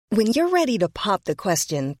When you're ready to pop the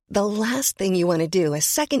question, the last thing you want to do is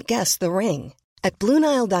second-guess the ring. At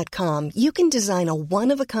BlueNile.com, you can design a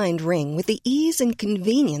one-of-a-kind ring with the ease and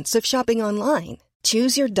convenience of shopping online.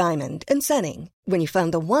 Choose your diamond and setting. When you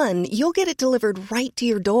find the one, you'll get it delivered right to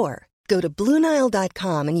your door. Go to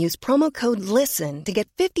BlueNile.com and use promo code LISTEN to get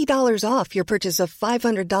 $50 off your purchase of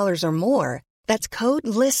 $500 or more. That's code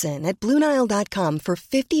LISTEN at BlueNile.com for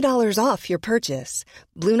 $50 off your purchase.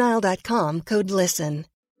 BlueNile.com, code LISTEN.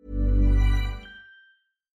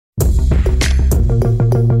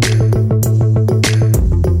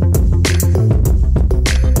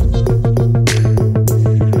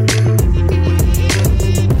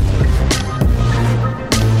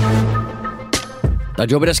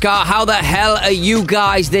 Joe Scott, how the hell are you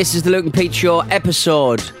guys? This is the Luke and Pete Show,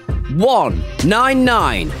 episode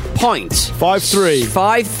 199.53.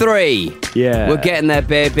 53. Yeah. We're getting there,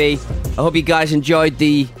 baby. I hope you guys enjoyed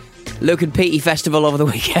the Luke and Petey festival over the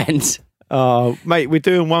weekend. Mate, we're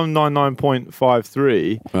doing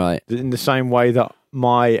 199.53. Right. In the same way that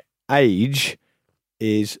my age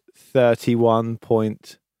is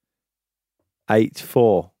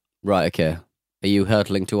 31.84. Right, okay. Are you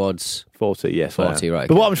hurtling towards 40? Yes, 40, right.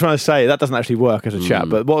 But what I'm trying to say, that doesn't actually work as a chat,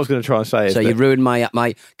 but what I was going to try and say is so you ruined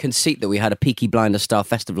my conceit that we had a Peaky Blinders style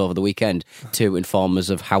festival over the weekend to inform us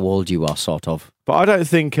of how old you are, sort of. But I don't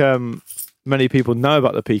think many people know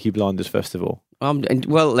about the Peaky Blinders festival.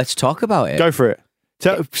 Well, let's talk about it. Go for it.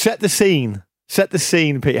 Set the scene. Set the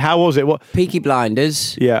scene, Pete. How was it? What Peaky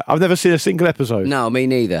Blinders. Yeah, I've never seen a single episode. No, me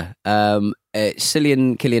neither.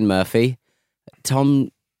 Cillian Murphy, Tom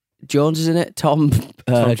Jones is in it. Tom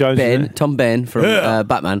Jones Bain, is in it. Tom Bain from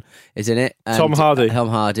Batman is in it. And Tom Hardy. Tom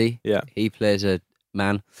Hardy. Yeah. He plays a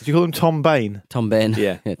man. Did you call him Tom Bain? Tom Bain.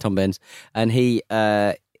 Yeah. Tom Bain's. And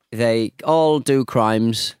they all do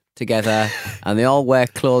crimes together and they all wear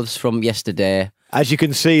clothes from yesterday. As you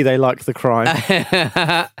can see, they like the crime.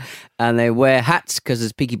 And they wear hats because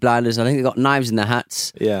there's Peaky Blinders. I think they got knives in their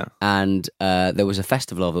hats. Yeah. And there was a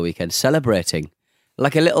festival over the weekend celebrating,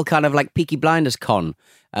 like a little kind of like Peaky Blinders con.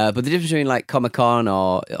 But the difference between like Comic-Con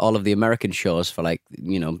or all of the American shows for like,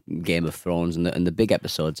 you know, Game of Thrones and the big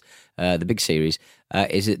episodes, the big series,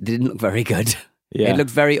 is it didn't look very good. Yeah. It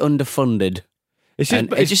looked very underfunded. It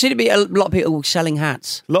just seemed to be a lot of people selling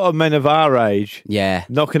hats. A lot of men of our age, Yeah.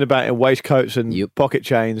 knocking about in waistcoats and pocket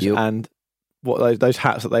chains and what those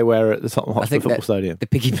hats that they wear at the Tottenham Hotspur football stadium. The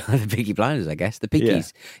Peaky Blinders, I guess. The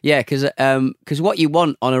Peakies. Yeah, because what you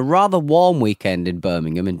want on a rather warm weekend in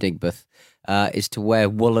Birmingham, in Digbeth, is to wear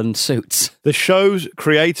woolen suits. The show's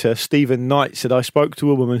creator, Stephen Knight, said, I spoke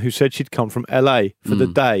to a woman who said she'd come from LA for the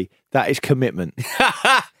day. That is commitment.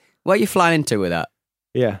 Where are you flying into with that?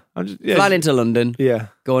 Yeah. Flying into London. Yeah.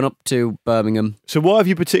 Going up to Birmingham. So why have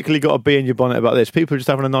you particularly got to be in your bonnet about this? People are just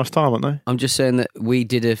having a nice time, aren't they? I'm just saying that we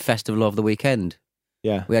did a festival over the weekend.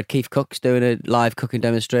 Yeah. We had Keith Cooks doing a live cooking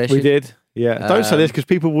demonstration. We did. Yeah. Don't say this because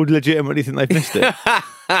people would legitimately think they've missed it.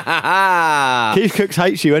 Keith Cooks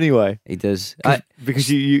hates you anyway. He does.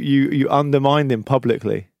 Because you undermined him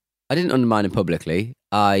publicly. I didn't undermine him publicly.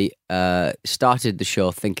 I started the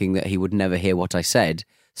show thinking that he would never hear what I said.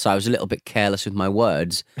 So I was a little bit careless with my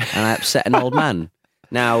words and I upset an old man.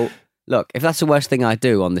 Now, look, if that's the worst thing I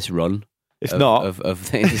do on this run... It's not.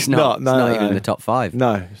 It's not even in the top 5.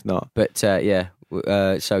 No, it's not. But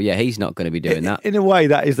he's not going to be doing that. In a way,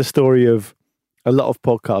 that is the story of a lot of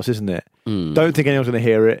podcasts, isn't it? Don't think anyone's going to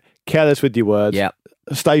hear it. Careless with your words. Yeah.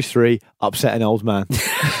 Stage 3, upset an old man.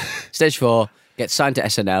 Stage 4, get signed to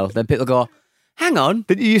SNL. Then people go, hang on.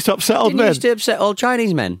 Didn't you used to upset old men? You used to upset old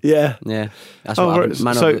Chinese men? Yeah. Yeah. That's what happened.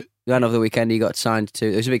 Man over the weekend, he got signed to...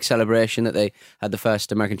 There was a big celebration that they had the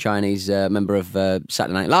first American Chinese member of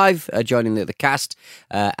Saturday Night Live joining the cast.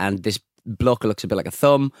 And this bloke looks a bit like a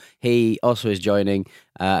thumb. He also is joining,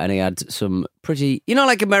 and he had some pretty... You know,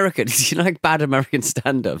 like Americans, like bad American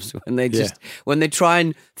stand-ups, when they when they try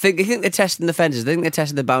and think... They think they're testing the fences. They think they're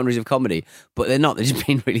testing the boundaries of comedy, but they're not. They're just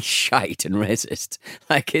being really shite and racist.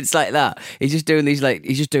 Like, it's like that. He's just doing he's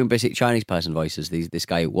just doing basic Chinese person voices. This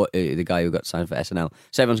guy, the guy who got signed for SNL.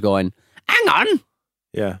 So everyone's going, hang on.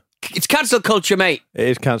 Yeah. It's cancel culture, mate. It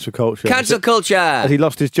is cancel culture. Cancel culture. Has he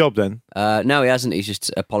lost his job then? No, he hasn't. He's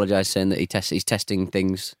just apologised, saying that he's testing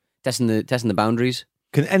things, testing the boundaries.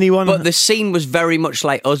 Can anyone? But the scene was very much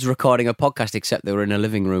like us recording a podcast, except they were in a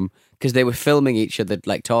living room because they were filming each other,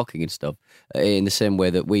 like talking and stuff, in the same way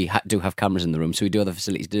that we do have cameras in the room, so we do have the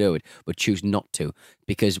facilities to do it, but choose not to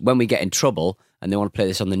because when we get in trouble and they want to play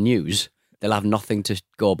this on the news, they'll have nothing to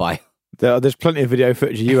go by. There's plenty of video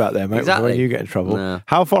footage of you out there, mate. Exactly. When you get in trouble. No.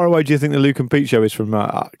 How far away do you think the Luke and Pete show is from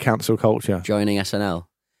cancel culture? Joining SNL.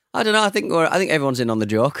 I don't know. I think everyone's in on the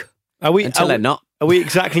joke. Until they're not. Are we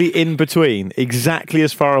exactly in between, exactly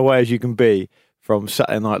as far away as you can be from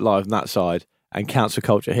Saturday Night Live on that side and cancel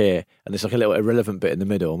culture here, and there's like a little irrelevant bit in the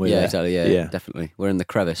middle? And Exactly. Yeah, definitely. We're in the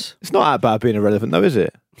crevice. It's not that bad being irrelevant, though, is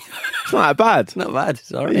it? It's not that bad. It's not bad.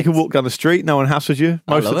 It's all right. You can walk down the street, no one hassles you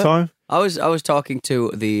most of the time. I was talking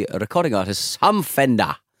to the recording artist Sam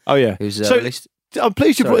Fender. Oh yeah. Who's released. I'm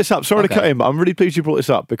pleased you brought this up. Sorry to cut in, but I'm really pleased you brought this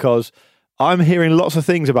up because I'm hearing lots of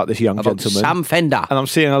things about this young gentleman. Sam Fender. And I'm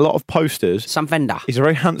seeing a lot of posters. Sam Fender. He's a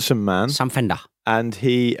very handsome man. Sam Fender. And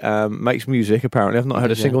he makes music, apparently. I've not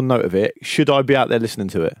heard a single note of it. Should I be out there listening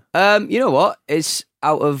to it? You know what? He's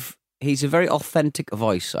a very authentic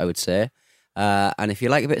voice, I would say. And if you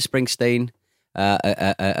like a bit of Springsteen,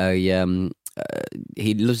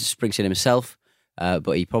 he loves Springsteen himself,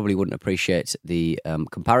 but he probably wouldn't appreciate the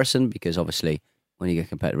comparison because obviously when you get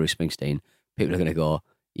compared to Bruce Springsteen, people are going to go,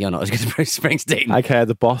 "You're not as good as Bruce Springsteen." AKA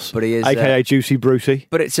the boss. But he is. AKA Juicy Brucey.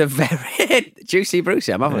 But it's a very Juicy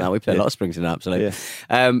Brucey. I'm having that. We play a lot of Springsteen, absolutely.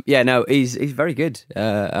 Yeah. He's very good.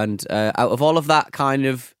 And out of all of that kind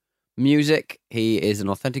of music, he is an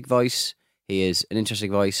authentic voice. He is an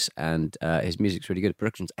interesting voice, and his music's really good.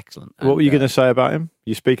 Production's excellent. What were you going to say about him?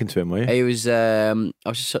 You're speaking to him, were you? He was. I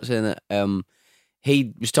was just sort of saying that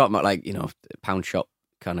he was talking about, like, Pound Shop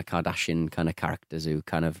kind of Kardashian kind of characters who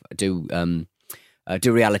kind of do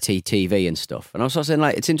reality TV and stuff. And I was sort of saying,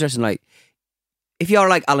 like, it's interesting, like, if you're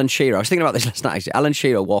like Alan Shearer, I was thinking about this last night, actually. Alan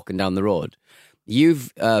Shearer walking down the road,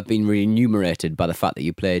 you've been remunerated by the fact that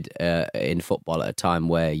you played in football at a time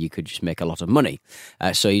where you could just make a lot of money.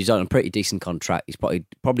 So he's on a pretty decent contract. He's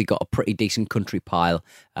probably got a pretty decent country pile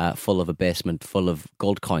full of a basement full of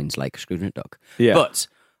gold coins like Scrooge McDuck. Yeah. But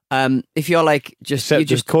if you're like just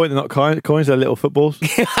coins, not coins, they're little footballs.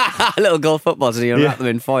 Little gold footballs, and you wrap them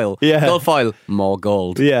in foil. Yeah. Gold foil, more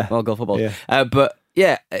gold. Yeah. More gold footballs. Yeah. But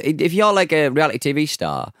yeah, if you're like a reality TV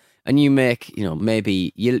star and you make,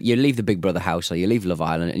 maybe you leave the Big Brother house or you leave Love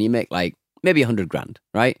Island and you make like maybe $100,000,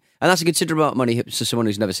 right? And that's a considerable amount of money to someone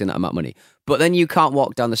who's never seen that amount of money. But then you can't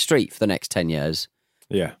walk down the street for the next 10 years.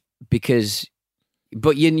 Yeah.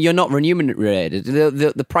 But you're not remunerated.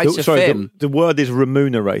 The price of fame. The word is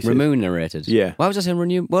remunerated. Remunerated. Yeah. Why was I saying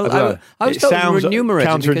remunerated? I was it sounds remunerated.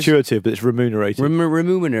 Counterintuitive, but it's remunerated.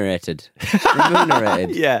 Remunerated.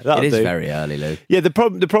 Remunerated. Yeah, it is very early, Lou. Yeah, the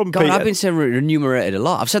problem. God, Pete, I've been saying remunerated a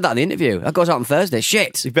lot. I've said that in the interview. That goes out on Thursday.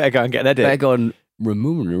 Shit. You better go and get an edit. Better go and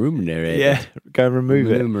remunerated. Yeah, go and remove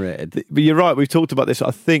remunerated. it. But you're right. We've talked about this,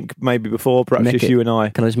 I think, maybe before, perhaps just you and I.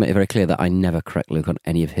 Can I just make it very clear that I never correct Luke on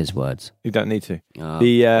any of his words? You don't need to.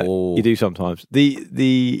 You do sometimes.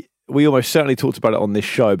 We almost certainly talked about it on this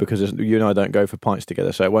show because you and I don't go for pints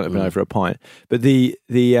together, so it won't have been over a pint. But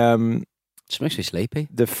just makes me sleepy.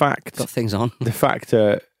 The fact got things on. The fact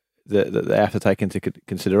that they have to take into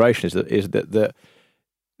consideration is that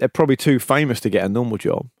they're probably too famous to get a normal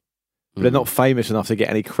job. But they're not famous enough to get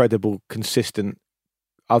any credible, consistent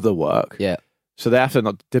other work. Yeah. So they have to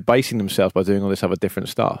not debasing themselves by doing all this other different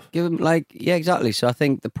stuff. Give them exactly. So I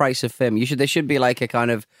think the price of fame, there should be like a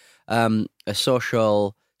kind of a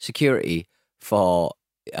social security for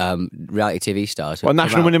reality TV stars. Well,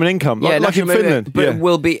 national minimum income, like in Finland. But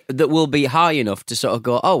that will be high enough to sort of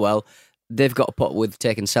go, oh, well, they've got to put with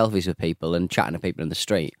taking selfies with people and chatting to people in the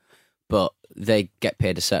street, but they get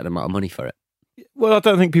paid a certain amount of money for it. Well, I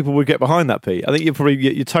don't think people would get behind that, Pete. I think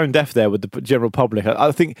you're tone deaf there with the general public.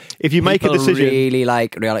 I think if you make a decision, really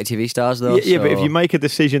like reality TV stars, though. Yeah, but if you make a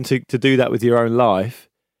decision to do that with your own life,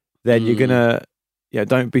 then you're gonna,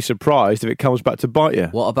 don't be surprised if it comes back to bite you.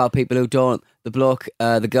 What about people who don't? The bloke,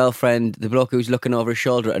 the girlfriend, the bloke who's looking over his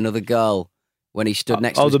shoulder at another girl when he stood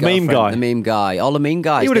next to his girlfriend. The meme guy. All the meme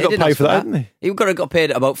guys. He would have got paid for that, hadn't he? He would have got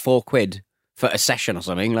paid about £4 for a session or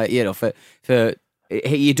something. Like, for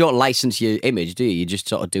you don't license your image, do you? You just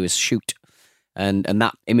sort of do a shoot, and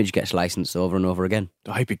that image gets licensed over and over again.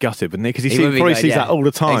 I'd be gutted, wouldn't he? Because he probably sees that all the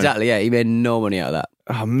time. Exactly, yeah. He made no money out of that.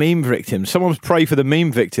 Oh, meme victims. Someone's pray for the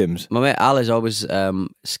meme victims. My mate Al is always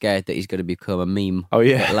scared that he's going to become a meme. Oh,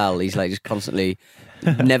 yeah. Like Lal, he's like just constantly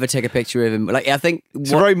never take a picture of him. Like, I think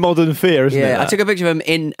it's a very modern fear, isn't it? Yeah, I took a picture of him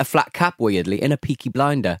in a flat cap, weirdly, in a Peaky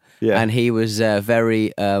Blinder. Yeah. And he was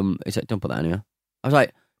very, he's like, don't put that anywhere. I was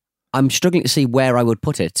like, I'm struggling to see where I would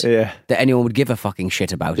put it. Yeah. That anyone would give a fucking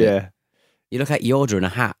shit about it. Yeah. You look like Yoda in a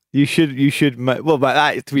hat. You should. Well, but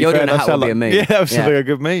that, to be Yoda fair, in a hat would be a meme. Yeah, that was a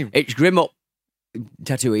good meme. It's Grim up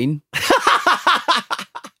Tatooine.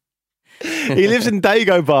 He lives in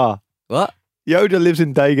Dagobah. What? Yoda lives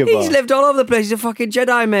in Dagobah. He's lived all over the place. He's a fucking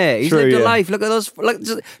Jedi, mate. He's lived a life. Look at those.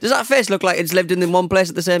 Does that face look like it's lived in one place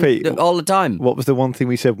at the same all the time? What was the one thing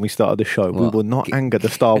we said when we started the show? What? We will not anger the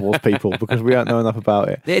Star Wars people because we don't know enough about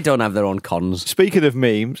it. They don't have their own cons. Speaking of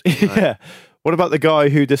memes, yeah. What about the guy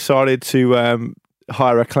who decided to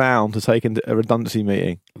hire a clown to take into a redundancy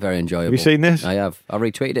meeting? Very enjoyable. Have you seen this? I have. I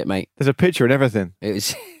retweeted it, mate. There's a picture and everything. It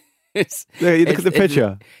was. Yeah, you look at the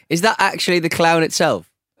picture. Is that actually the clown itself?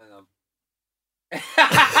 It's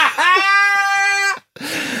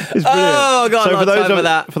brilliant. Oh, God, so for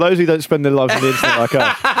that. For those who don't spend their lives on the internet like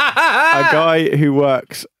us, a guy who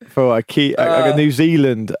works for a New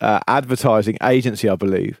Zealand advertising agency, I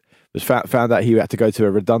believe, was found out he had to go to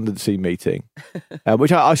a redundancy meeting,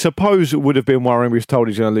 which I suppose would have been worrying. He was told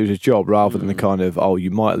he's going to lose his job rather than the kind of,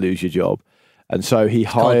 you might lose your job. And so he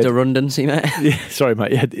hired... Called redundancy, mate. Yeah, sorry,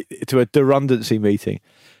 mate. Yeah, to a redundancy meeting.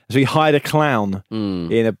 So he hired a clown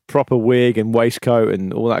in a proper wig and waistcoat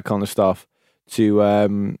and all that kind of stuff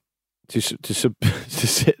to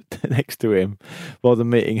sit next to him while the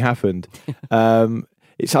meeting happened.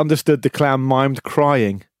 It's understood the clown mimed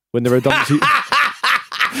crying when the redundancy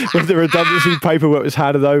paperwork was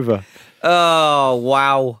handed over. Oh,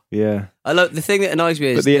 wow. Yeah. Look, the thing that annoys me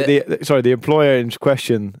is... But the employer in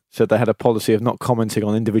question said they had a policy of not commenting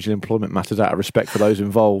on individual employment matters out of respect for those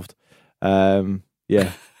involved.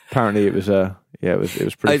 Yeah. Apparently it was it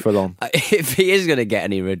was pretty full on. If he is going to get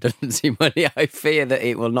any redundancy money, I fear that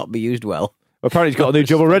it will not be used well. Apparently he's got a new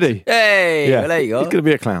job already. Hey, well, there you go. He's going to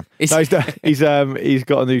be a clown. He's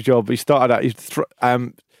got a new job. He started out. He's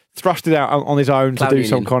thrusted out on his own to do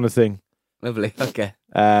some kind of thing. Lovely. Okay.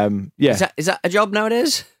 Yeah. Is that a job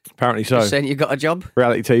nowadays? Apparently so. You're saying you got a job?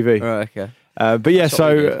 Reality TV. Right, okay. But yeah,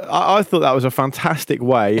 so I thought that was a fantastic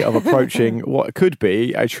way of approaching what could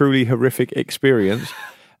be a truly horrific experience.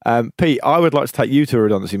 Pete, I would like to take you to a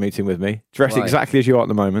redundancy meeting with me, dressed exactly as you are at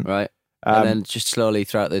the moment. Right. And then just slowly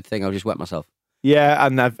throughout the thing, I'll just wet myself. Yeah,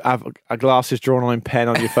 and have glasses drawn on in pen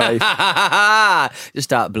on your face. Just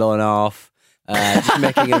start blowing off. Just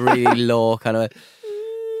making a really low kind of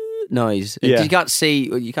noise. Yeah. You can't see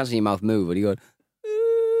your mouth move, but you go.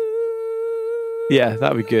 Yeah,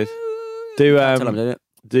 that'd be good.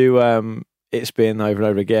 It's been over and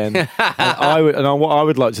over again. What I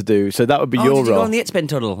would like to do. So that would be your role. Did you go role. on the It's Been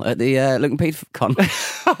tunnel at the Luke and Pete con?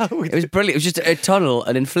 It was brilliant. It was just a tunnel,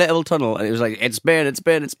 an inflatable tunnel, and it was like it's been,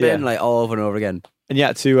 like all over and over again. And you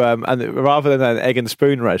had to, and rather than an egg and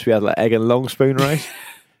spoon race, we had like egg and long spoon race.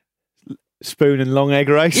 Spoon and long egg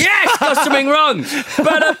race. Yes, got something wrong. That's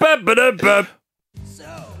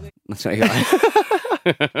what you got.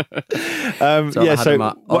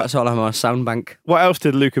 That's all I have on my sound bank. What else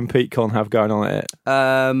did Luke and Pete Con have going on at it?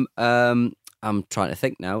 I'm trying to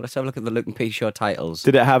think now. Let's have a look at the Luke and Pete show titles.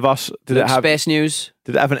 Did it have us? Did it have Space News?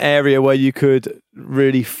 Did it have an area where you could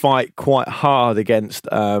really fight quite hard against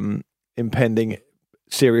impending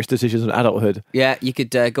serious decisions of adulthood? Yeah, you could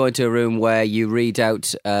go into a room where you read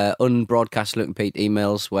out unbroadcast Luke and Pete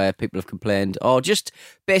emails where people have complained or just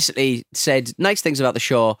basically said nice things about the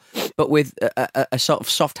show, but with a sort of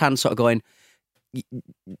soft hand sort of going,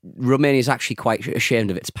 Romania's actually quite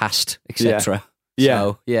ashamed of its past, etc. Yeah.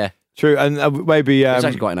 So, yeah. True, and maybe... it's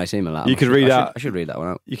actually quite a nice email. You could read out... I should read that one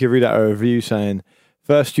out. You could read out a review saying,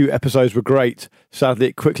 first few episodes were great. Sadly,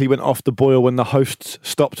 it quickly went off the boil when the hosts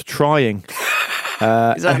stopped trying.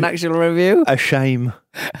 Is that an actual review? A shame.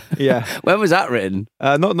 Yeah. When was that written?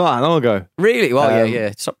 Not that long ago. Really? Well,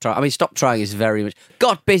 yeah. Stop trying. I mean, stop trying is very much.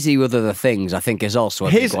 Got busy with other things, I think, is also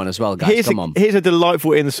a big one as well, guys. Come on. Here's a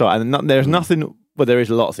delightful insight, and there's nothing. Well, there is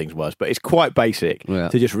a lot of things worse, but it's quite basic to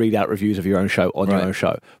just read out reviews of your own show on your own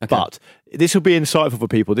show. Okay. But this will be insightful for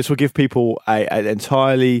people. This will give people an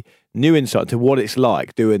entirely new insight to what it's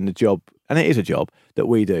like doing the job, and it is a job that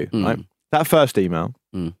we do. Right? That first email.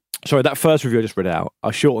 Sorry, that first review I just read out,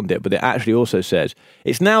 I shortened it, but it actually also says,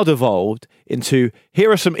 it's now devolved into,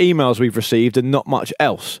 here are some emails we've received and not much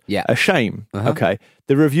else. Yeah. A shame. Okay.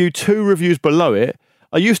 The review, 2 reviews below it,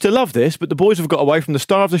 I used to love this, but the boys have got away from the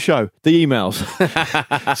star of the show, the emails.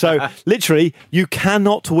 So, literally, you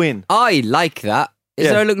cannot win. I like that. Is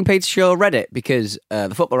there a Luke and Pete show Reddit? Because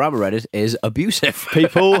the Football Ramble Reddit is abusive.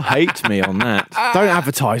 People hate me on that. Don't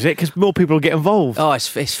advertise it because more people will get involved. Oh, it's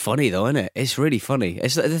funny though, isn't it? It's really funny.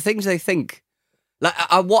 It's the things they think. Like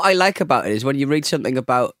what I like about it is when you read something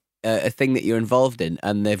about a thing that you're involved in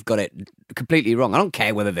and they've got it completely wrong. I don't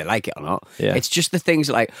care whether they like it or not. Yeah. It's just the things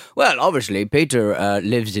like, well, obviously Peter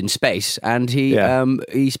lives in space and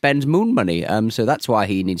he spends moon money, so that's why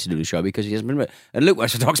he needs to do the show, because he hasn't been. And Luke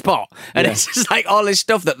works for TalkSport, and it's just like all this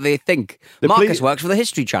stuff that they think. Marcus works for the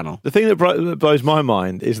History Channel. The thing that blows my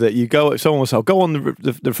mind is that someone will say, "I'll go on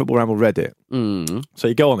the Football Ramble Reddit." So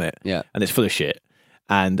you go on it, and it's full of shit.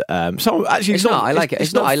 And some actually, it's not. I like it.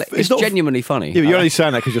 It's not. It's genuinely funny. Yeah, but you're only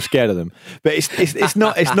saying that because you're scared of them. But it's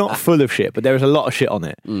not full of shit. But there is a lot of shit on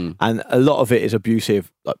it, and a lot of it is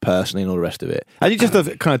abusive, like personally, and all the rest of it. And you just have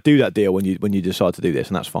to kind of do that deal when you decide to do this,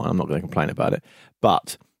 and that's fine. I'm not going to complain about it.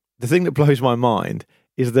 But the thing that blows my mind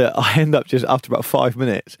is that I end up just after about 5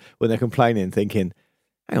 minutes when they're complaining, thinking,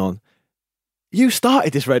 "Hang on. You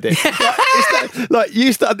started this Reddit.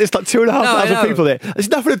 You started this 2,500 people there. There's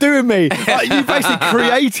nothing to do with me. You basically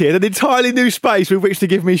created an entirely new space with which to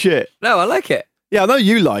give me shit." No, I like it. Yeah, I know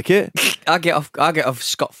you like it. I get off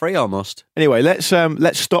scot-free almost. Anyway, let's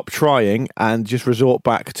stop trying and just resort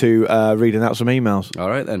back to reading out some emails. All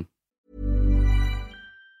right then.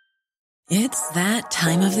 It's that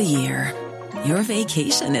time of the year. Your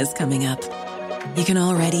vacation is coming up. You can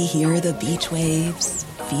already hear the beach waves,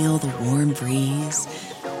 feel the warm breeze,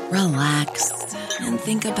 relax, and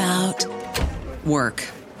think about work.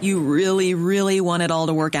 You really, really want it all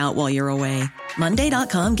to work out while you're away.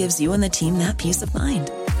 Monday.com gives you and the team that peace of mind.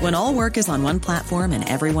 When all work is on one platform and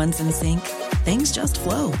everyone's in sync, things just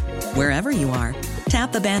flow. Wherever you are,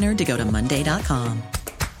 tap the banner to go to Monday.com.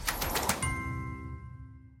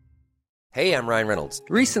 Hey, I'm Ryan Reynolds.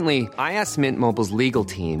 Recently, I asked Mint Mobile's legal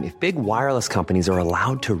team if big wireless companies are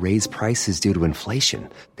allowed to raise prices due to inflation.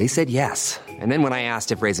 They said yes. And then when I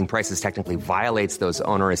asked if raising prices technically violates those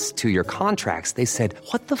onerous 2-year contracts, they said,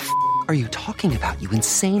 "What the f*** are you talking about, you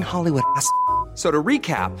insane Hollywood ass?" So to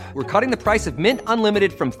recap, we're cutting the price of Mint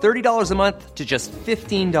Unlimited from $30 a month to just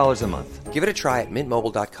 $15 a month. Give it a try at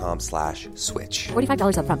mintmobile.com/switch.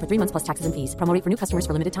 $45 up front for 3 months plus taxes and fees. Promo rate for new customers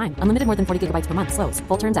for limited time. Unlimited more than 40 gigabytes per month. Slows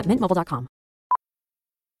full terms at mintmobile.com.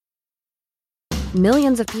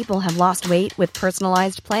 Millions of people have lost weight with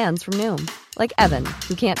personalized plans from Noom. Like Evan,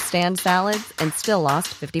 who can't stand salads and still lost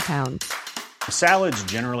 50 pounds. Salads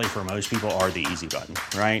generally for most people are the easy button,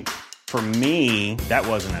 right? For me, that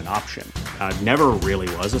wasn't an option. I never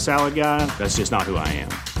really was a salad guy. That's just not who I am.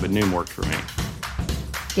 But Noom worked for me.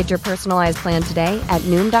 Get your personalized plan today at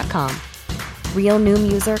Noom.com. Real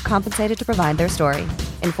Noom user compensated to provide their story.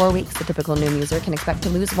 In 4 weeks, the typical Noom user can expect to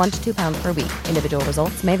lose 1 to 2 pounds per week. Individual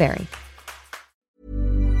results may vary.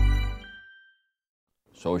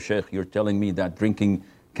 So, Sheikh, you're telling me that drinking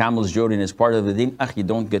camel's urine is part of the deen? Akhi,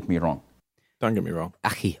 don't get me wrong. Don't get me wrong.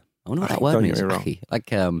 Akhi. I wonder what that word means. Akhi. Like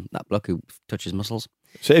that bloke who touches muscles.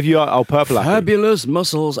 So if you are purple Akhi. Fabulous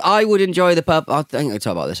muscles. I would enjoy the purple. I think I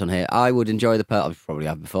talked about this on here. I would enjoy the purple. I probably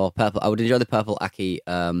have before. Purple. I would enjoy the purple Akhi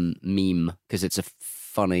meme because it's a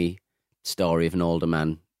funny story of an older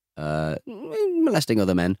man molesting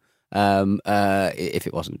other men. If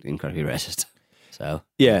it wasn't incredibly racist. So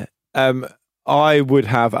yeah. I would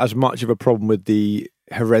have as much of a problem with the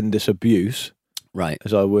horrendous abuse, right,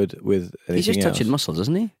 as I would with anything He's just else. touching muscles,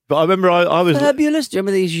 isn't he? But I remember I was fabulous. Do you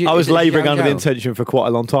remember these? I was labouring under the intention for quite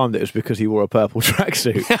a long time that it was because he wore a purple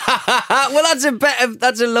tracksuit. Well,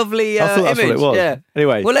 that's a lovely I thought that's image. what it was. Yeah.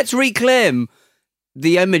 Anyway, well, let's reclaim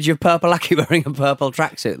the image of Purple Aki wearing a purple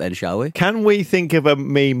tracksuit, then, shall we? Can we think of a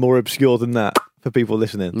meme more obscure than that for people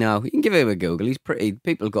listening? No, you can give him a Google. He's pretty.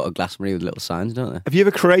 People have got a glass with little signs, don't they? Have you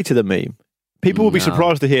ever created a meme? People will be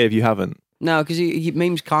surprised to hear if you haven't. No, because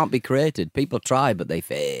memes can't be created. People try, but they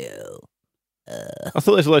fail. I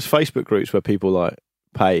thought there's all those Facebook groups where people like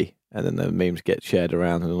pay and then the memes get shared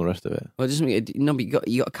around and all the rest of it. Well, it doesn't mean no, but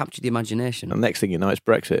you got to capture the imagination. And next thing you know, it's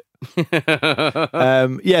Brexit.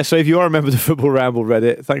 Yeah, so if you are a member of the Football Ramble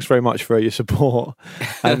Reddit, thanks very much for your support.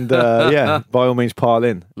 And yeah, by all means, pile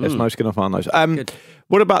in. Let's most going to find those.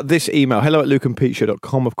 What about this email?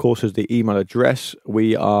 hello@lukeandpeteshow.com, of course, is the email address.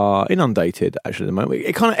 We are inundated, actually, at the moment.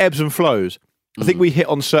 It kind of ebbs and flows. I think we hit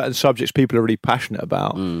on certain subjects people are really passionate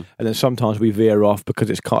about, and then sometimes we veer off because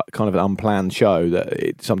it's kind of an unplanned show that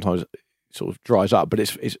it sometimes sort of dries up, but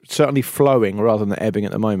it's certainly flowing rather than ebbing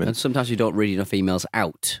at the moment. And sometimes you don't read enough emails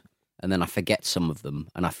out, and then I forget some of them,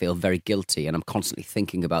 and I feel very guilty, and I'm constantly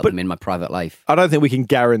thinking about them in my private life. I don't think we can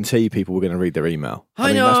guarantee people are going to read their email.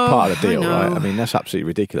 I mean, that's part of the deal, right? I mean, that's absolutely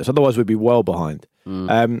ridiculous. Otherwise, we'd be well behind.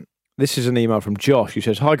 This is an email from Josh who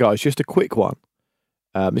says, "Hi guys, just a quick one.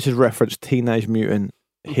 This is reference Teenage Mutant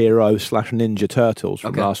Hero / Ninja Turtles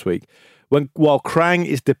from last week. While Krang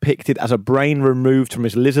is depicted as a brain removed from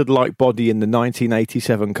his lizard-like body in the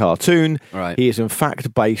 1987 cartoon, he is in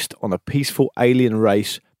fact based on a peaceful alien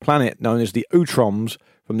race planet known as the Utroms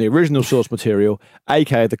from the original source material,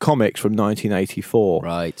 aka the comics from 1984.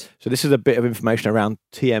 Right. So this is a bit of information around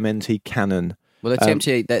TMNT canon. Well,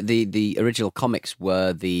 the original comics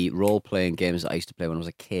were the role-playing games that I used to play when I was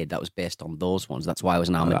a kid. That was based on those ones. That's why I was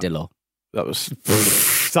an armadillo. That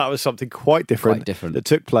was something quite different that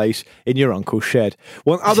took place in your uncle's shed.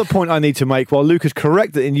 One other point I need to make, while Luke is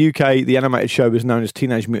correct that in UK the animated show was known as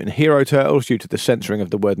Teenage Mutant Hero Turtles due to the censoring of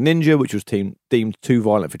the word ninja, which was deemed too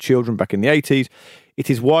violent for children back in the 80s, it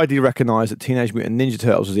is widely recognised that Teenage Mutant Ninja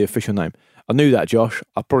Turtles is the official name. I knew that, Josh.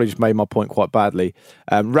 I probably just made my point quite badly.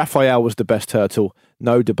 Raphael was the best turtle.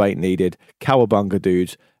 No debate needed. Cowabunga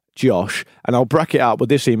dudes. Josh. And I'll bracket it up with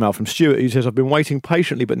this email from Stuart, who says, I've been waiting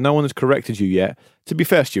patiently, but no one has corrected you yet. To be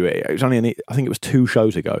fair, Stuart, it was only, I think it was 2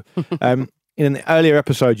 shows ago. In an earlier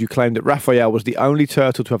episode, you claimed that Raphael was the only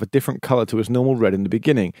turtle to have a different colour to his normal red in the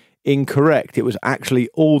beginning. Incorrect. It was actually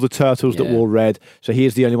all the turtles that wore red, so he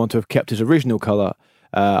is the only one to have kept his original colour.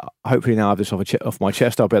 Hopefully now I have this off my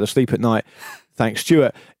chest, I'll be able to sleep at night. Thanks,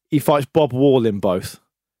 Stuart. He fights Bob Wall in both.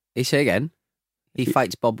 You say again? He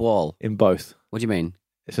fights Bob Wall? In both. What do you mean?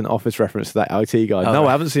 It's an Office reference to that IT guy. Oh, no, right.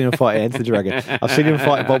 I haven't seen him fight Enter the Dragon. I've seen him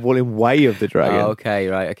fight Bob Wall in Way of the Dragon. Oh, okay,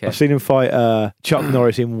 right, okay. I've seen him fight Chuck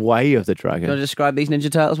Norris in Way of the Dragon. Do you want to describe these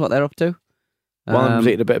Ninja Turtles, what they're up to? One of them's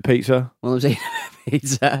eating a bit of pizza. One of them's eating a bit of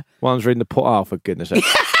pizza. One of them's reading the porno. Oh, for goodness sake.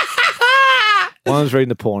 One of them's reading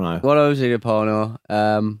the porno. One of them's reading a porno.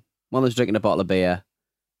 One of them's drinking a bottle of beer.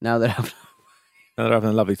 Now they're having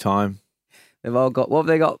a lovely time. They've all got, what have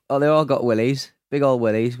they got? Oh, they all got willies. Big old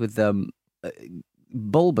willies with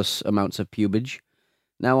bulbous amounts of pubage.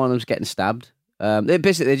 Now one of them's getting stabbed. They're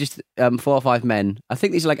just 4 or 5 men. I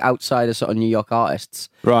think these are like outsider sort of New York artists,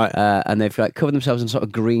 right? And they've like covered themselves in sort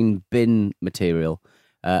of green bin material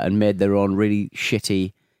and made their own really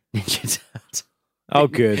shitty Ninja Turtle. Oh,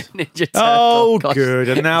 good. Ninja Turtle oh, good.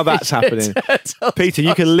 And now that's happening. Peter,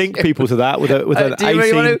 you can link people to that with an 18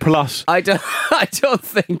 really plus. I don't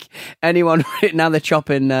think anyone now they're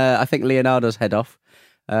chopping. I think Leonardo's head off.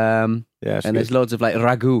 And there's loads of like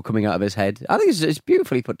ragu coming out of his head. I think it's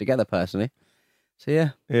beautifully put together, personally. So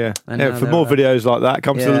yeah. For more videos like that,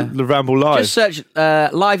 come to the Ramble Live. Just search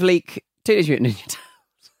Live Leak Teenage Mutant Ninja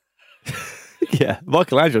Turtles. Yeah,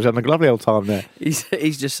 Michelangelo's having a lovely old time there. He's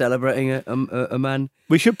just celebrating a man.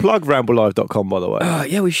 We should plug ramblelive.com, by the way.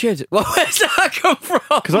 Yeah, we should. Well, where's that come from?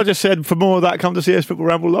 Because I just said for more of that, come to see us Football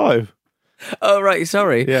Ramble Live. Oh, right,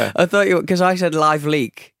 sorry. Yeah. I thought because I said Live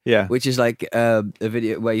Leak. Yeah. Which is like a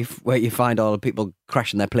video where you find all the people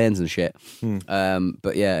crashing their planes and shit.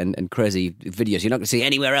 But yeah, and crazy videos you're not going to see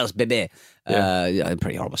anywhere else, baby.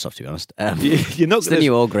 Pretty horrible stuff, to be honest. You're not. It's the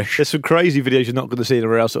new Ogrish. There's some crazy videos you're not going to see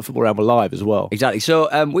anywhere else at Football Ramble Live as well. Exactly.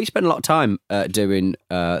 So we spend a lot of time doing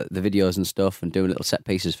the videos and stuff and doing little set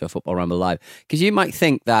pieces for Football Ramble Live, because you might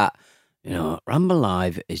think that Ramble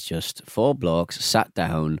Live is just 4 blokes sat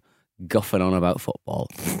down guffing on about football.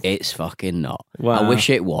 It's fucking not. Wow. I wish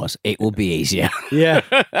it was. It would be easier. Yeah,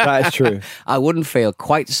 that is true. I wouldn't feel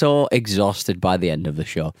quite so exhausted by the end of the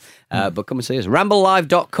show. But come and see us.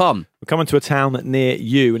 ramblelive.com. We're coming to a town near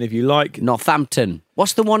you, and if you like... Northampton.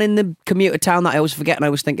 What's the one in the commuter town that I always forget and I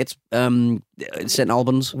always think it's St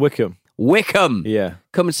Albans? Wickham. Yeah.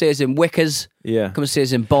 Come and see us in Wickers. Yeah. Come and see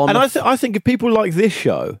us in Bournemouth. And I think if people like this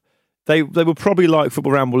show... They would probably like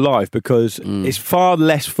Football Ramble Live because it's far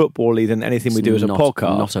less football-y than anything we do as a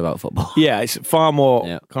podcast. Not about football. Yeah, it's far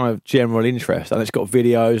more kind of general interest, and it's got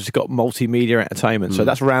videos, it's got multimedia entertainment. So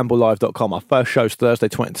that's ramblelive.com. Our first show's Thursday,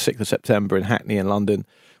 26th of September in Hackney in London.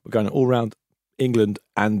 We're going all around England,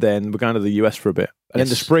 and then we're going to the US for a bit. And in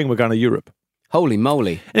the spring, we're going to Europe. Holy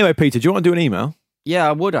moly. Anyway, Peter, do you want to do an email? Yeah,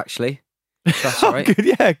 I would actually. That's all right. Good,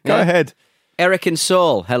 yeah, go ahead. Eric in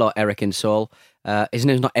Seoul. Hello, Eric in Seoul. His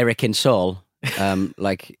name's not Eric in Seoul.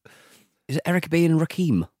 Is it Eric B and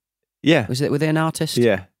Rakim? Yeah. Were they an artist?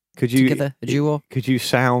 Yeah. Together, a duo? Could you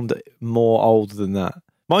sound more old than that?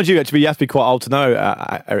 Mind you, you have to be quite old to know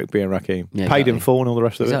Eric B and Rakim. Yeah, Paid in full and all the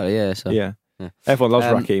rest of it. Exactly, yeah. Yeah. Everyone loves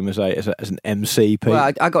Rakim as an MC.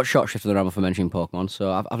 Well, I got short shift of the Ramble for mentioning Pokemon,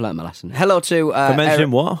 so I've learnt my lesson. Hello to for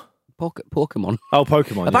mentioning what? Pokemon. Oh,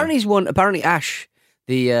 Pokemon. Apparently he's won. Apparently Ash,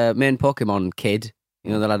 the main Pokemon kid,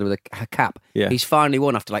 the lad with a cap. Yeah. He's finally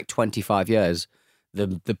won after like 25 years the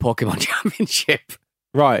Pokemon Championship.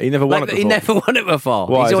 Right, he never won it before. He never won it before.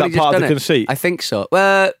 Why, is that part of the conceit? I think so.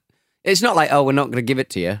 It's not like, we're not going to give it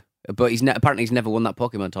to you. But apparently he's never won that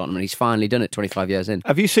Pokemon tournament. He's finally done it 25 years in.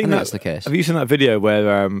 Have you seen that? That's the case. Have you seen that video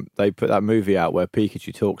where they put that movie out where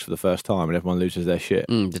Pikachu talks for the first time and everyone loses their shit?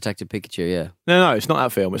 Detective Pikachu, yeah. No, it's not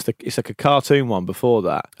that film. It's like a cartoon one before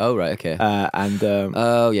that. Oh, right, okay.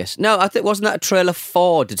 Oh, yes. No, I think wasn't that a trailer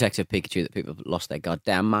for Detective Pikachu that people lost their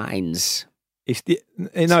goddamn minds? He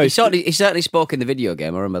certainly spoke in the video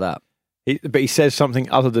game. I remember that. But he says something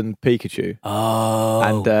other than Pikachu. Oh.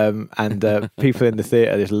 And people in the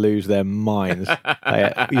theatre just lose their minds.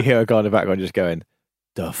 You hear a guy in the background just going,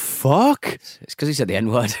 the fuck? It's because he said the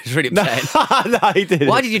N-word. It's really upsetting. No, he didn't.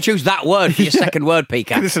 Why did you choose that word for your second word,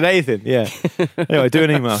 Pika? Could have said anything, yeah. Anyway, do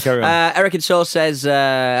an email. Carry on. Eric and Soul says,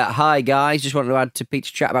 hi, guys. Just wanted to add to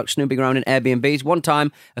Pete's chat about snooping around in Airbnbs. One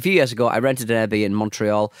time, a few years ago, I rented an Airbnb in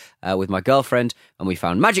Montreal with my girlfriend, and we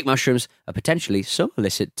found magic mushrooms and potentially some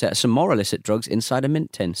more illicit drugs inside a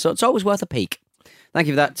mint tin. So it's always worth a peek. Thank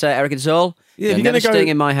you for that, Eric and Soul. Yeah, you're never staying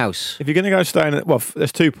in my house. If you're going to go staying... Well,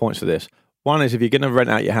 there's 2 points to this. One is if you're going to rent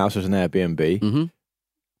out your house as an Airbnb,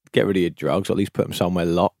 get rid of your drugs, or at least put them somewhere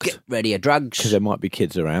locked. Get rid of your drugs. Because there might be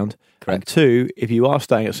kids around. Correct. And 2, if you are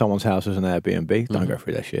staying at someone's house as an Airbnb, don't go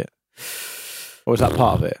through their shit. Or is that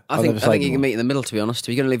part of it? I think you can meet in the middle, to be honest.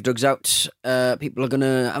 If you're going to leave drugs out, people are going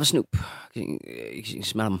to have a snoop. You can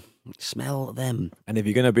smell them. Smell them. And if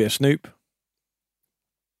you're going to be a snoop...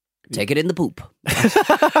 Take it in the poop.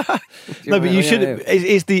 No, but you should.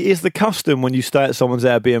 Is the custom when you stay at someone's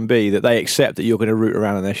Airbnb that they accept that you're going to root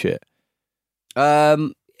around in their shit?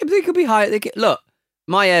 They could be high. Look,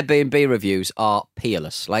 my Airbnb reviews are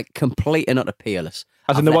peerless, like complete and utter peerless.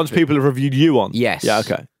 As in the ones people have reviewed you on? Yes. Yeah,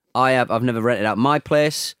 okay. I've never rented out my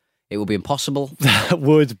place. It would be impossible. That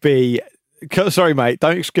would be... Sorry, mate,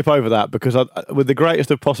 don't skip over that because with the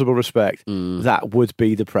greatest of possible respect, that would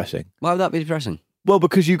be depressing. Why would that be depressing? Well,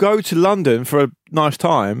 because you go to London for a nice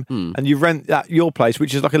time and you rent your place,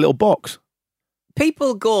 which is like a little box.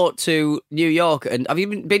 People go to New York, and have you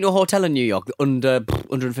been to a hotel in New York under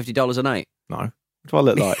 $150 a night? No. What do I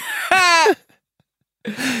look like?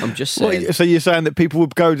 I'm just saying. So you're saying that people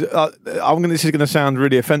would go? This is going to sound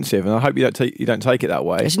really offensive, and I hope you don't take it that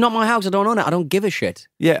way. It's not my house. I don't own it. I don't give a shit.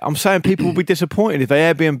 Yeah, I'm saying people will be disappointed if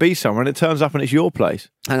they Airbnb somewhere and it turns up and it's your place.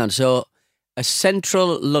 Hang on. So a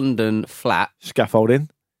central London flat. Scaffolding.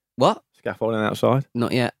 What? Scaffolding outside.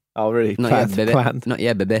 Not yet. Oh, really? Not yet, baby. Planned. Not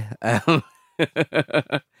yet, baby.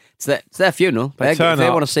 It's their funeral. They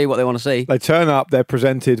want to see what they want to see. They turn up. They're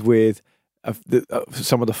presented with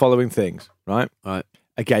some of the following things. Right.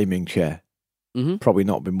 A gaming chair. Mm-hmm. Probably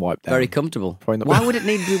not been wiped down. Very comfortable. Why would it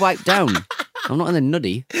need to be wiped down? I'm not in the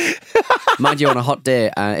nuddy. Mind you, on a hot day,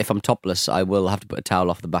 if I'm topless, I will have to put a towel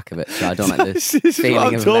off the back of it, so I don't like this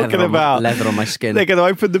feeling of leather on my skin. They're going to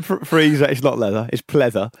open the freezer. It's not leather, it's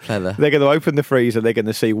pleather. Pleather. They're going to open the freezer. They're going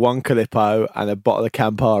to see one Calippo and a bottle of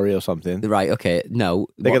Campari or something. Right, okay, no.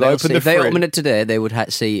 They're going to open the If they open it today, they would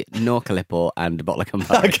see no Calippo and a bottle of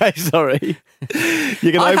Campari. Okay, sorry.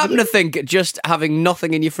 I happen to think just having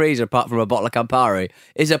nothing in your freezer apart from a bottle of Campari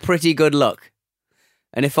is a pretty good look.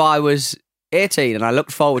 And if I was 18 and I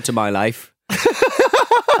looked forward to my life,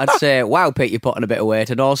 I'd say, wow, Pete, you're putting a bit of weight,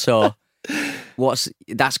 and also,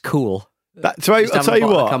 that's cool. I'll tell you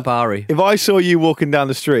what, Campari. if I saw you walking down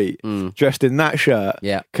the street dressed in that shirt,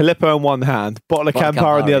 Calippo in one hand, bottle of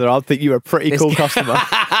Campari in the other, I'd think you were a pretty cool customer.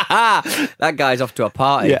 That guy's off to a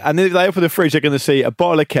party. Yeah, and then if they open the fridge, they're going to see a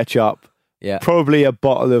bottle of ketchup, probably a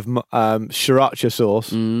bottle of sriracha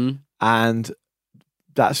sauce, and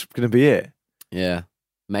that's going to be it. Yeah.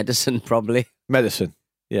 Medicine, probably. Medicine.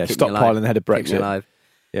 Yeah, stockpiling ahead of Brexit. Keep me alive.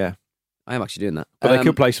 Yeah. I am actually doing that. But they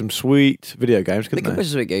could play some sweet video games, couldn't they? They could play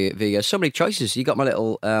some sweet videos. So many choices. You got my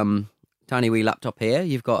little tiny wee laptop here.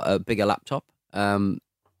 You've got a bigger laptop,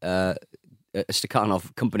 a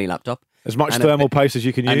Stakhanov company laptop. As much thermal paste as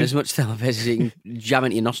you can use. And as much thermal paste as you can jam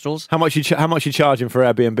into your nostrils. How much you charging for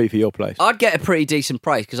Airbnb for your place? I'd get a pretty decent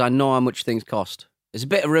price because I know how much things cost. There's a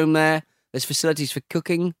bit of room there. There's facilities for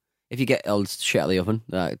cooking. If you get old shit out of the oven,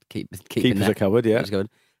 keep it covered. Yeah, it's good.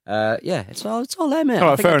 Yeah, it's all there, mate.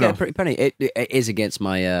 All right, fair enough. Get a pretty penny. It is against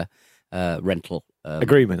my rental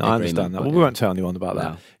agreement. I understand that. Well, we won't tell anyone about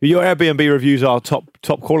that. Your Airbnb reviews are top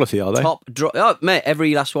quality, are they? Oh, mate,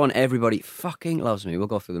 every last one. Everybody fucking loves me. We'll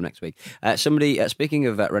go through them next week. Somebody, speaking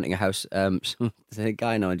of renting a house, the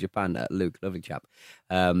guy I know in Japan, Luke, lovely chap,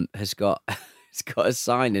 has got a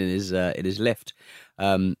sign in his lift.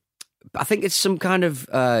 I think it's some kind of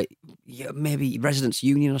maybe residents'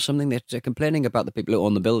 union or something. They're complaining about the people who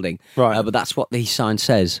own the building, right? But that's what the sign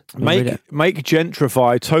says. Make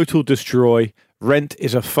gentrify, total destroy. Rent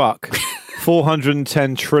is a fuck.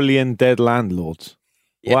 410 trillion dead landlords.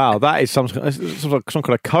 Yeah. Wow, that is some kind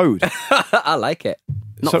of code. I like it.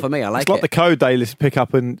 Not for me. I like it. It's like the code they pick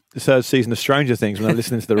up in the third season of Stranger Things when they're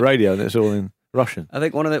listening to the radio and it's all in Russian. I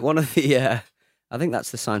think I think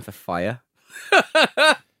that's the sign for fire.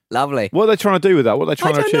 Lovely. What are they trying to do with that? What are they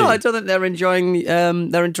trying to achieve? I don't think they're enjoying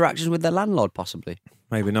their interactions with their landlord, possibly.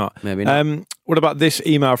 Maybe not. Maybe what about this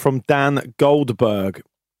email from Dan Goldberg?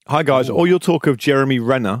 Hi, guys. All your talk of Jeremy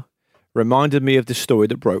Renner reminded me of the story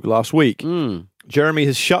that broke last week. Jeremy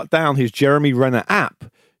has shut down his Jeremy Renner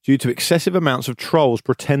app due to excessive amounts of trolls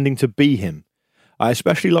pretending to be him. I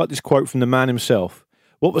especially like this quote from the man himself.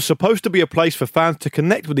 What was supposed to be a place for fans to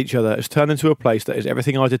connect with each other has turned into a place that is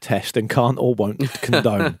everything I detest and can't or won't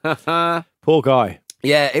condone. Poor guy.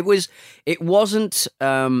 Yeah, it was. It wasn't.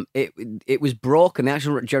 It was broken. The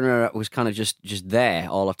actual Jeremy was kind of just there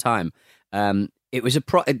all the time. It was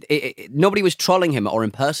nobody was trolling him or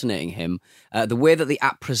impersonating him. The way that the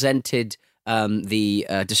app presented the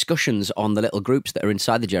discussions on the little groups that are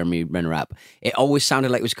inside the Jeremy Renner app, it always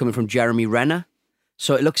sounded like it was coming from Jeremy Renner.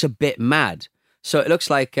 So it looks a bit mad. So it looks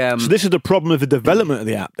like... so this is the problem with the development of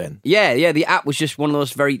the app then? Yeah. The app was just one of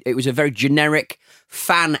those it was a very generic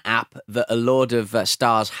fan app that a load of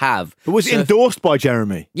stars have. But was it endorsed by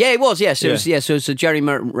Jeremy? Yeah, it was, yeah. So Jeremy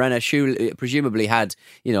Renner presumably had,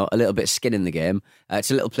 a little bit of skin in the game. It's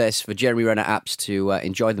a little place for Jeremy Renner apps to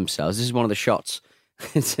enjoy themselves. This is one of the shots.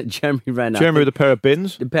 It's Jeremy Renner. Jeremy with a pair of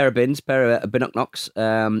bins. A pair of binoculars.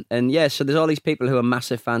 And yeah, so there's all these people who are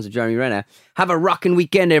massive fans of Jeremy Renner. Have a rocking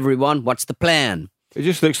weekend, everyone. What's the plan? It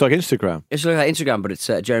just looks like Instagram. It looks like Instagram, but it's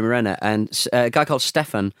Jeremy Renner. And a guy called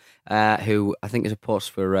Stefan, who I think is a post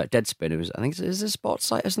for Deadspin. I think it's a sports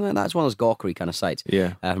site or something like that. It's one of those gawkery kind of sites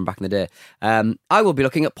from back in the day. I will be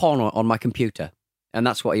looking at porno on my computer. And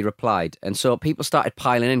that's what he replied. And so people started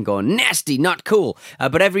piling in going, nasty, not cool.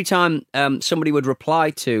 But every time somebody would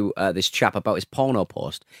reply to this chap about his porno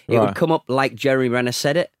post, it would come up like Jeremy Renner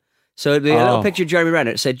said it. So it'd be a little picture of Jeremy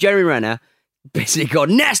Renner. It said, Jeremy Renner basically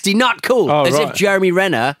going, nasty, not cool. If Jeremy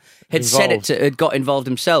Renner had said it, had got involved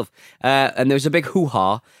himself. And there was a big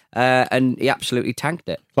hoo-ha. And he absolutely tanked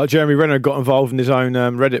it. Like Jeremy Renner got involved in his own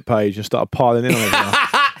Reddit page and started piling in on it.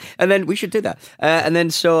 And then we should do that. And then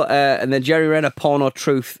Jeremy Renner Porno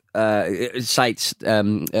Truth sites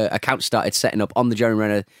accounts started setting up on the Jeremy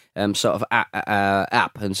Renner sort of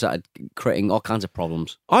app and started creating all kinds of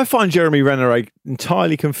problems. I find Jeremy Renner an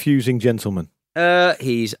entirely confusing gentleman.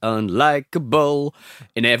 He's unlikable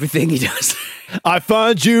in everything he does. I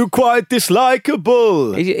find you quite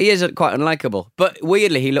dislikable. He is quite unlikable, but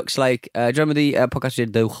weirdly he looks like. Do you remember the podcast he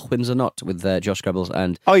did, The Whims or Not, with Josh Goebbels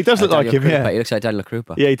and? Oh, he does look like him. Krupa. Yeah, he looks like Daniel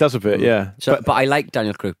Krupa. Yeah, he does a bit. Yeah, but I like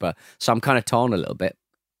Daniel Krupa, so I'm kind of torn a little bit.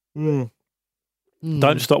 Don't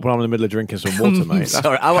stop when I'm in the middle of drinking some water, mate. That's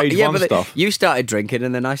Sorry, page one stuff. You started drinking,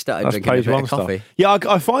 and then I started drinking a bit of coffee. Stuff. Yeah,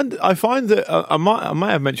 I find that I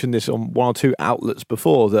might have mentioned this on one or two outlets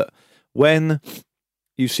before, that when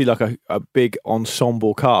you see like a big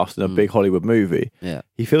ensemble cast in a big Hollywood movie,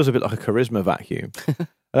 he feels a bit like a charisma vacuum.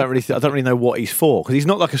 I don't really know what he's for, because he's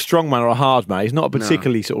not like a strong man or a hard man. He's not a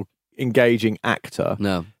particularly sort of engaging actor.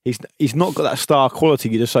 No, he's not got that star quality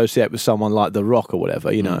you'd associate with someone like The Rock or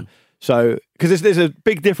whatever, you know. So, because there's a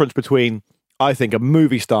big difference between, I think, a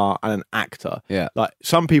movie star and an actor. Yeah. Like,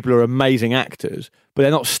 some people are amazing actors, but they're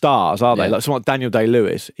not stars, are they? Like someone like Daniel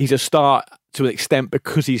Day-Lewis. He's a star to an extent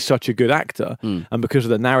because he's such a good actor and because of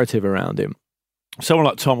the narrative around him. Someone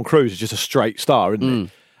like Tom Cruise is just a straight star, isn't he?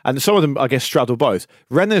 And some of them, I guess, straddle both.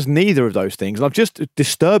 Renner's neither of those things. And I've just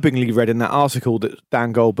disturbingly read in that article that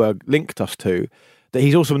Dan Goldberg linked us to that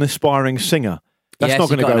he's also an aspiring singer. That's not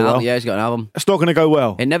going to go well. Yeah, he's got an album. It's not going to go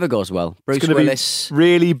well. It never goes well. Bruce Willis. Be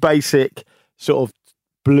really basic, sort of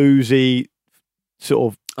bluesy,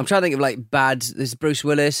 sort of. I'm trying to think of like bad. There's Bruce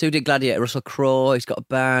Willis, who did Gladiator, Russell Crowe. He's got a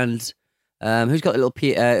band. Who's got a little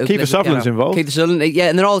Kiefer Sutherland's involved. Kiefer Sutherland, yeah,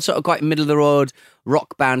 and they're all sort of quite middle of the road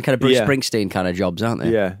rock band, kind of Bruce Springsteen kind of jobs, aren't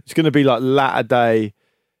they? Yeah, it's going to be like latter day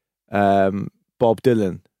Bob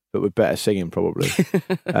Dylan, but with better singing, probably.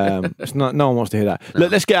 It's not. No one wants to hear that. No.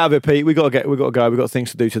 Let's get out of it, Pete. We got to go. We've got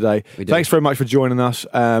things to do today. Thanks very much for joining us.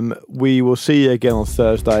 We will see you again on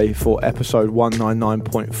Thursday for episode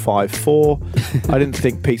 199.54. I didn't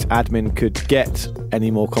think Pete's admin could get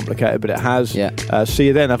any more complicated, but it has. Yeah. See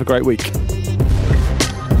you then. Have a great week.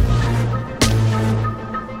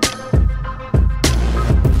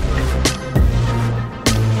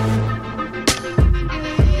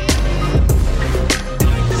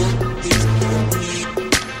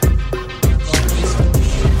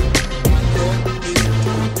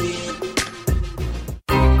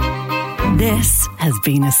 This has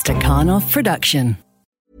been a Stakhanov production.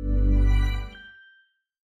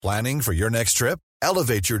 Planning for your next trip?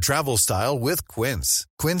 Elevate your travel style with Quince.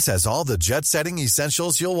 Quince has all the jet-setting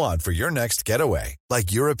essentials you'll want for your next getaway,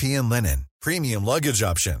 like European linen, premium luggage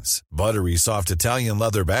options, buttery soft Italian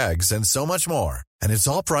leather bags, and so much more. And it's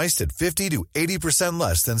all priced at 50 to 80%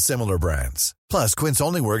 less than similar brands. Plus, Quince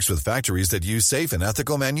only works with factories that use safe and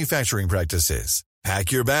ethical manufacturing practices.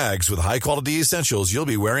 Pack your bags with high-quality essentials you'll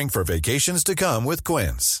be wearing for vacations to come with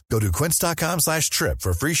Quince. Go to quince.com/trip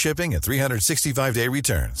for free shipping and 365-day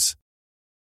returns.